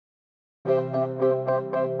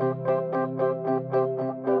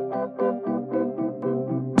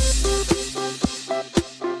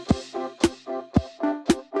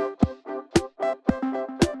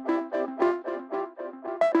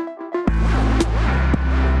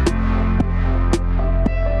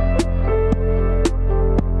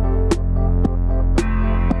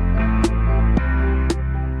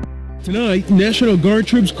Tonight, National Guard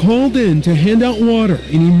troops called in to hand out water,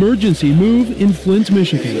 an emergency move in Flint,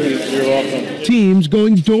 Michigan. You're welcome. Teams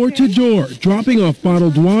going door to door, dropping off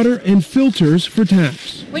bottled water and filters for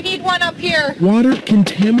taps. We need one up here. Water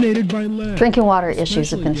contaminated by lead. Drinking water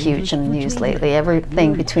issues have been huge in the news lately.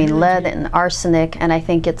 Everything between lead and arsenic, and I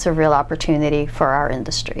think it's a real opportunity for our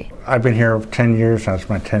industry. I've been here 10 years now. It's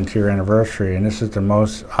my 10th year anniversary, and this is the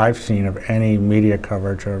most I've seen of any media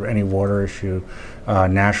coverage of any water issue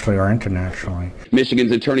nationally or internationally.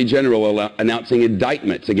 Michigan's Attorney General announcing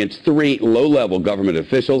indictments against 3 low-level government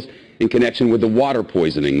officials in connection with the water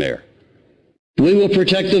poisoning there. We will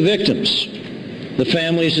protect the victims, the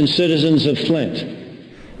families and citizens of Flint.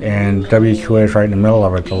 And WQA is right in the middle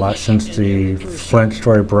of it. A lot since the Flint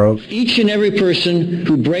story broke. Each and every person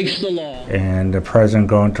who breaks the law. And the president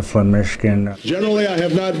going to Flint, Michigan. Generally, I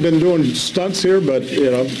have not been doing stunts here, but, you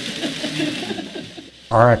know.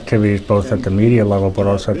 Our activities, both at the media level but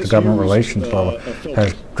also at the government relations level,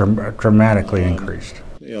 has dramatically increased.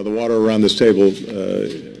 You know, the water around this table,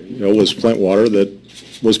 was Flint water that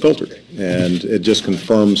was filtered, and it just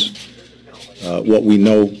confirms what we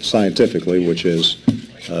know scientifically, which is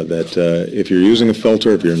that if you're using a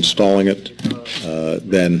filter, if you're installing it,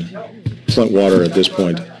 then Flint water at this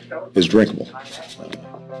point is drinkable.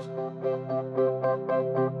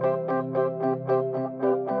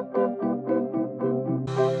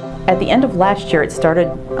 At the end of last year, it started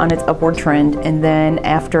on its upward trend, and then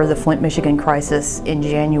after the Flint, Michigan crisis in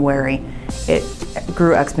January, it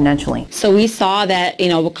grew exponentially. So we saw that,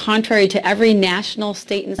 contrary to every national,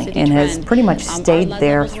 state, and city and trend, has pretty much stayed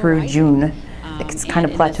there through June. It's kind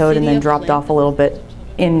of plateaued and then dropped off a little bit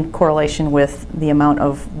in correlation with the amount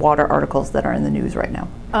of water articles that are in the news right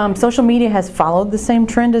now. Social media has followed the same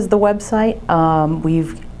trend as the website.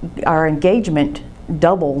 Our engagement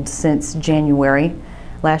doubled since January.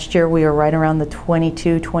 Last year we were right around the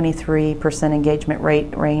 22-23% engagement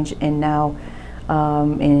rate range, and now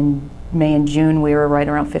in May and June we were right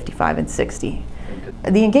around 55 and 60.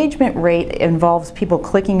 The engagement rate involves people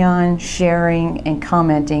clicking on, sharing, and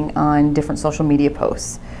commenting on different social media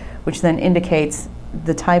posts, which then indicates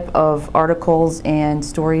the type of articles and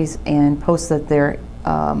stories and posts that they're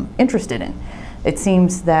interested in. It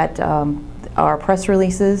seems that our press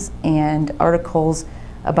releases and articles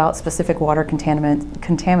about specific water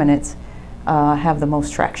contaminants have the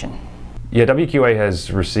most traction. Yeah, WQA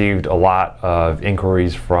has received a lot of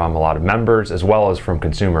inquiries from a lot of members as well as from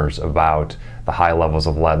consumers about the high levels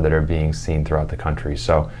of lead that are being seen throughout the country.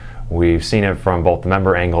 So we've seen it from both the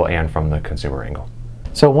member angle and from the consumer angle.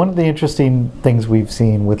 So one of the interesting things we've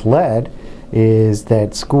seen with lead is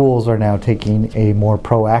that schools are now taking a more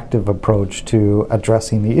proactive approach to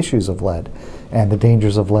addressing the issues of lead and the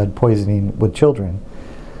dangers of lead poisoning with children.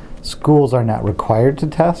 Schools are not required to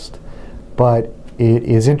test, but it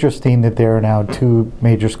is interesting that there are now 2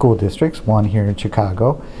 major school districts, one here in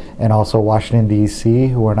Chicago and also Washington, D.C.,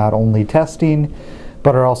 who are not only testing,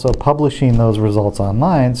 but are also publishing those results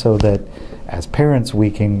online so that as parents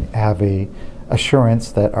we can have a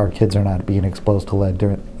assurance that our kids are not being exposed to lead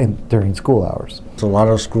during school hours. So a lot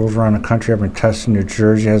of schools around the country have been testing. New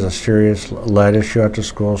Jersey has a serious lead issue at the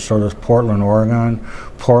school, so does Portland, Oregon.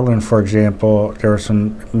 Portland, for example, there was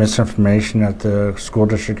some misinformation that the school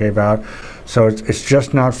district gave out. So it's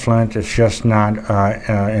just not Flint, it's just not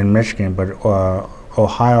in Michigan, but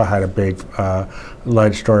Ohio had a big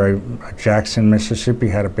lead story. Jackson, Mississippi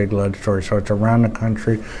had a big lead story. So it's around the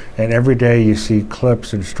country, and every day you see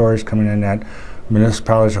clips and stories coming in that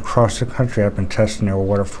municipalities across the country have been testing their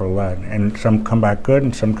water for lead, and some come back good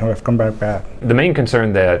and some have come back bad. The main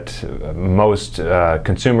concern that most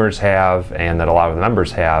consumers have and that a lot of the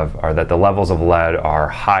members have are that the levels of lead are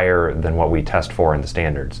higher than what we test for in the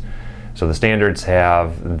standards. So the standards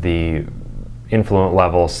have the influent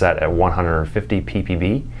level set at 150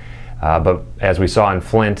 ppb, but as we saw in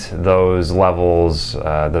Flint, those levels,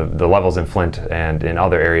 the levels in Flint and in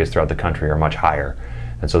other areas throughout the country are much higher.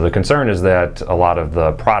 And so the concern is that a lot of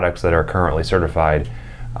the products that are currently certified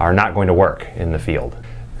are not going to work in the field.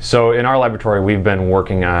 So in our laboratory, we've been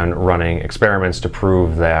working on running experiments to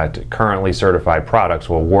prove that currently certified products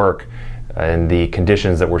will work in the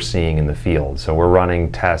conditions that we're seeing in the field. So we're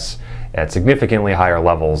running tests at significantly higher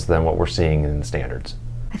levels than what we're seeing in the standards.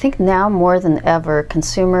 I think now more than ever,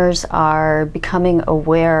 consumers are becoming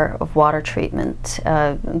aware of water treatment.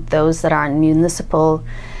 Those that are in municipal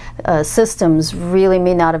systems really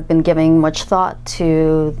may not have been giving much thought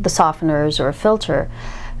to the softeners or filter,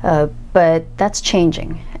 but that's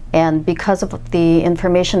changing. And because of the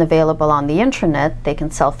information available on the internet, they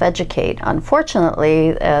can self-educate.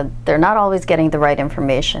 Unfortunately, they're not always getting the right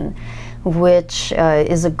information, which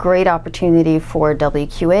is a great opportunity for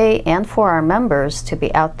WQA and for our members to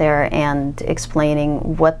be out there and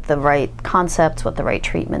explaining what the right concepts, what the right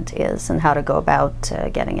treatment is, and how to go about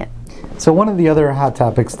getting it. So one of the other hot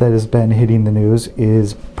topics that has been hitting the news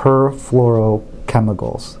is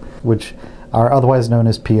perfluorochemicals, which are otherwise known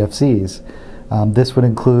as PFCs. This would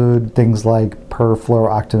include things like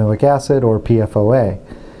perfluorooctanoic acid, or PFOA.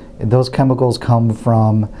 Those chemicals come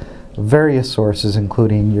from various sources,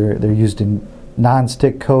 including they're used in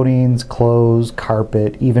non-stick coatings, clothes,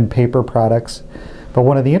 carpet, even paper products. But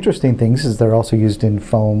one of the interesting things is they're also used in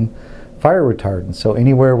foam fire retardants. So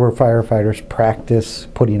anywhere where firefighters practice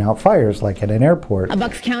putting out fires, like at an airport. A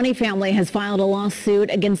Bucks County family has filed a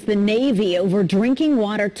lawsuit against the Navy over drinking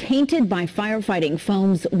water tainted by firefighting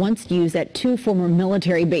foams once used at 2 former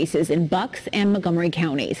military bases in Bucks and Montgomery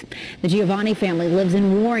counties. The Giovanni family lives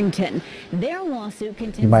in Warrington. Their lawsuit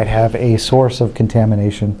contends you might have a source of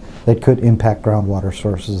contamination that could impact groundwater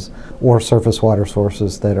sources or surface water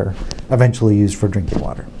sources that are eventually used for drinking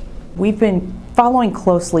water. We've been following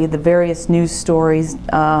closely the various news stories,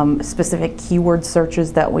 specific keyword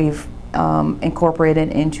searches that we've incorporated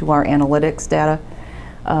into our analytics data.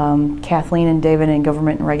 Kathleen and David in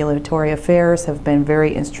Government and Regulatory Affairs have been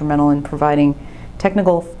very instrumental in providing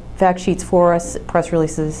technical fact sheets for us, press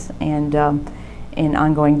releases, and in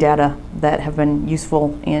ongoing data that have been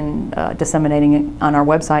useful in disseminating it on our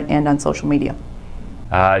website and on social media.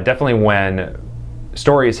 Definitely when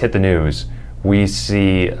stories hit the news, we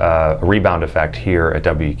see a rebound effect here at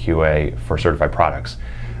WQA for certified products.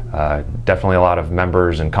 Definitely a lot of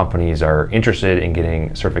members and companies are interested in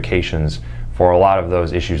getting certifications for a lot of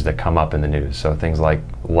those issues that come up in the news. So things like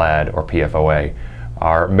lead or PFOA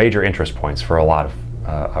are major interest points for a lot of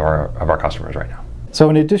our customers right now.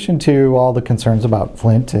 So in addition to all the concerns about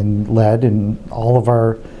flint and lead and all of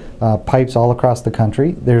our pipes all across the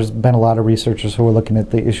country, there's been a lot of researchers who are looking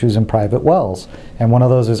at the issues in private wells, and one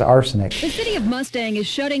of those is arsenic. The city of Mustang is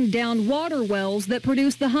shutting down water wells that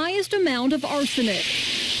produce the highest amount of arsenic.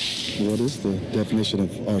 What is the definition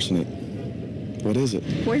of arsenic? What is it?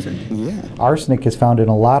 Poison. Yeah. Arsenic is found in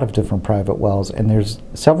a lot of different private wells, and there's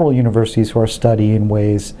several universities who are studying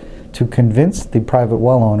ways to convince the private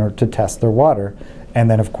well owner to test their water. And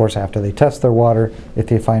then, of course, after they test their water, if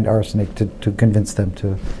they find arsenic, to convince them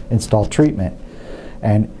to install treatment.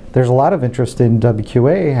 And there's a lot of interest in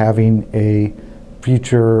WQA having a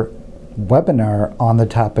future webinar on the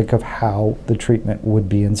topic of how the treatment would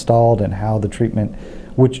be installed and how the treatment,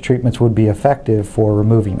 which treatments would be effective for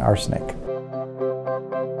removing arsenic.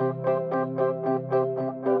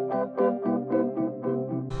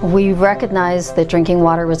 We recognized that drinking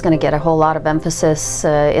water was going to get a whole lot of emphasis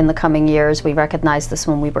in the coming years. We recognized this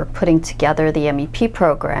when we were putting together the MEP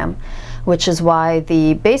program, which is why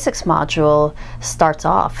the basics module starts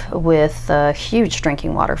off with a huge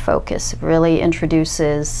drinking water focus. It really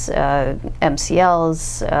introduces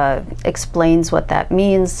MCLs, explains what that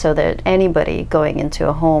means so that anybody going into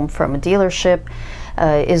a home from a dealership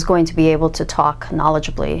is going to be able to talk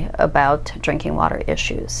knowledgeably about drinking water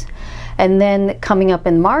issues. And then coming up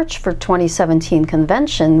in March for 2017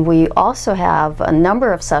 convention, we also have a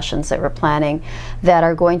number of sessions that we're planning that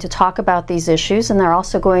are going to talk about these issues, and they're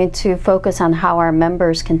also going to focus on how our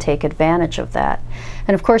members can take advantage of that.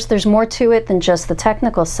 And of course, there's more to it than just the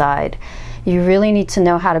technical side. You really need to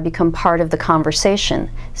know how to become part of the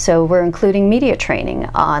conversation. So we're including media training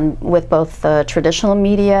with both traditional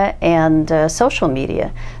media and social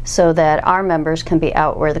media so that our members can be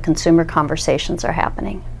out where the consumer conversations are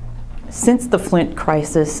happening. Since the Flint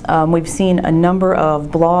crisis, we've seen a number of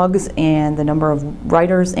blogs and the number of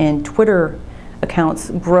writers and Twitter accounts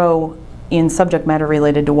grow in subject matter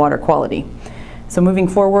related to water quality. So moving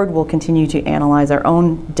forward, we'll continue to analyze our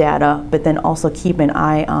own data, but then also keep an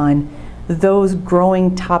eye on those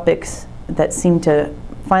growing topics that seem to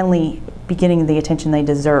finally be getting the attention they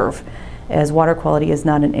deserve, as water quality is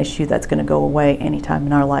not an issue that's going to go away anytime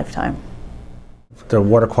in our lifetime. The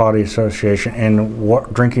Water Quality Association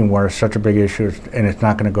and drinking water is such a big issue, and it's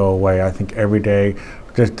not going to go away. I think every day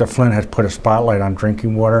the Flint has put a spotlight on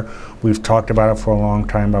drinking water. We've talked about it for a long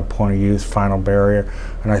time about point of use, final barrier,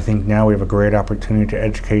 and I think now we have a great opportunity to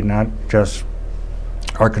educate not just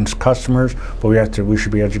our customers, but we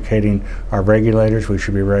should be educating our regulators. We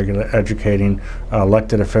should be educating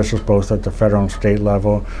elected officials, both at the federal and state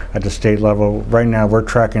level. At the state level, right now we're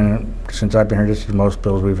tracking, since I've been here, this is the most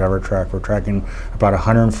bills we've ever tracked. We're tracking about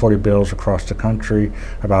 140 bills across the country.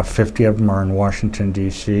 About 50 of them are in Washington,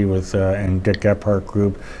 D.C., and Dick Gephardt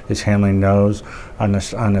Group is handling those. On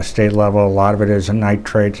the state level, a lot of it is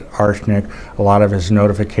nitrates, arsenic. A lot of it is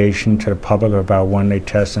notification to the public about when they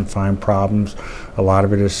test and find problems. A lot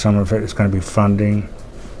of it is, some of it is going to be funding.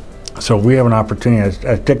 So we have an opportunity,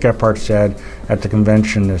 as Dick Gephardt said at the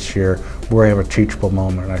convention this year, we have a teachable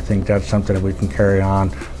moment. I think that's something that we can carry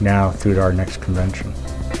on now through our next convention.